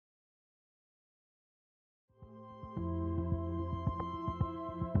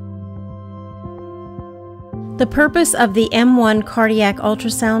The purpose of the M1 Cardiac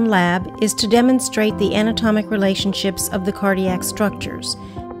Ultrasound Lab is to demonstrate the anatomic relationships of the cardiac structures.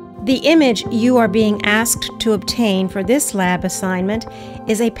 The image you are being asked to obtain for this lab assignment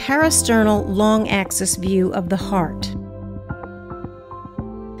is a parasternal long axis view of the heart.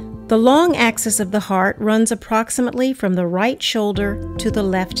 The long axis of the heart runs approximately from the right shoulder to the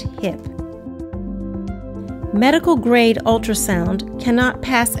left hip. Medical-grade ultrasound cannot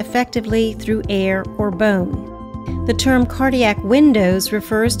pass effectively through air or bone. The term cardiac windows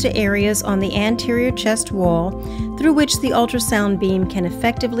refers to areas on the anterior chest wall through which the ultrasound beam can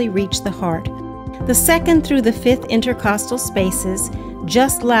effectively reach the heart. The 2nd through the 5th intercostal spaces,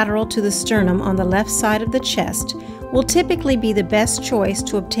 just lateral to the sternum on the left side of the chest, will typically be the best choice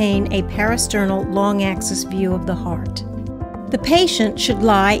to obtain a parasternal long axis view of the heart. The patient should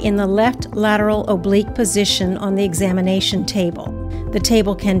lie in the left lateral oblique position on the examination table. The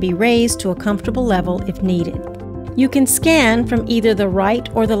table can be raised to a comfortable level if needed. You can scan from either the right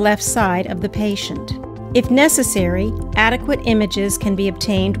or the left side of the patient. If necessary, adequate images can be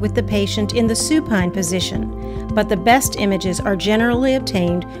obtained with the patient in the supine position, but the best images are generally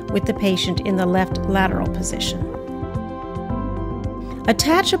obtained with the patient in the left lateral position.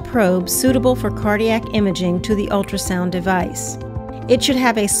 Attach a probe suitable for cardiac imaging to the ultrasound device. It should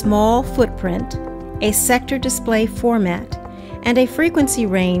have a small footprint, a sector display format, and a frequency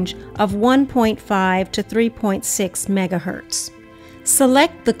range of 1.5 to 3.6 MHz.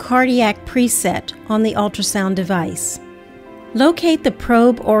 Select the cardiac preset on the ultrasound device. Locate the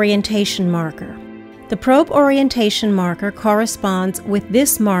probe orientation marker. The probe orientation marker corresponds with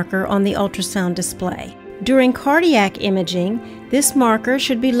this marker on the ultrasound display. During cardiac imaging, this marker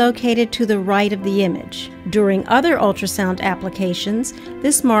should be located to the right of the image. During other ultrasound applications,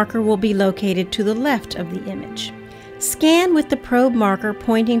 this marker will be located to the left of the image. Scan with the probe marker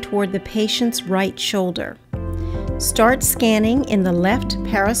pointing toward the patient's right shoulder. Start scanning in the left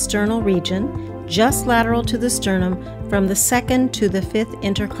parasternal region, just lateral to the sternum, from the 2nd to the 5th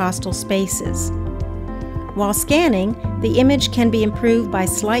intercostal spaces. While scanning, the image can be improved by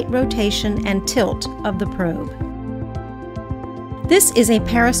slight rotation and tilt of the probe. This is a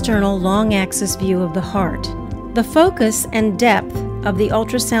parasternal long axis view of the heart. The focus and depth of the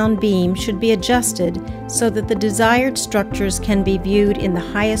ultrasound beam should be adjusted so that the desired structures can be viewed in the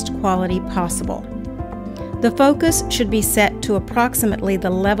highest quality possible. The focus should be set to approximately the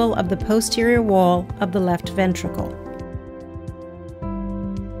level of the posterior wall of the left ventricle.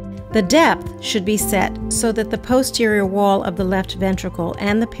 The depth should be set so that the posterior wall of the left ventricle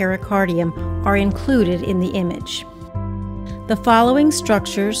and the pericardium are included in the image. The following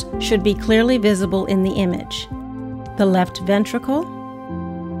structures should be clearly visible in the image: the left ventricle,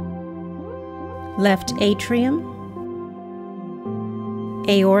 left atrium,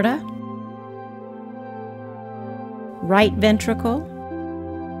 aorta, right ventricle,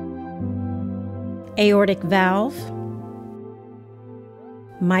 aortic valve,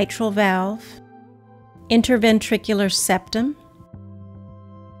 mitral valve, interventricular septum,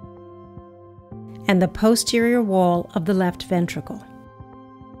 and the posterior wall of the left ventricle.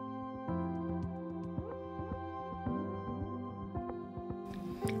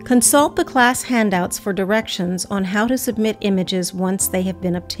 Consult the class handouts for directions on how to submit images once they have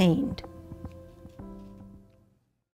been obtained.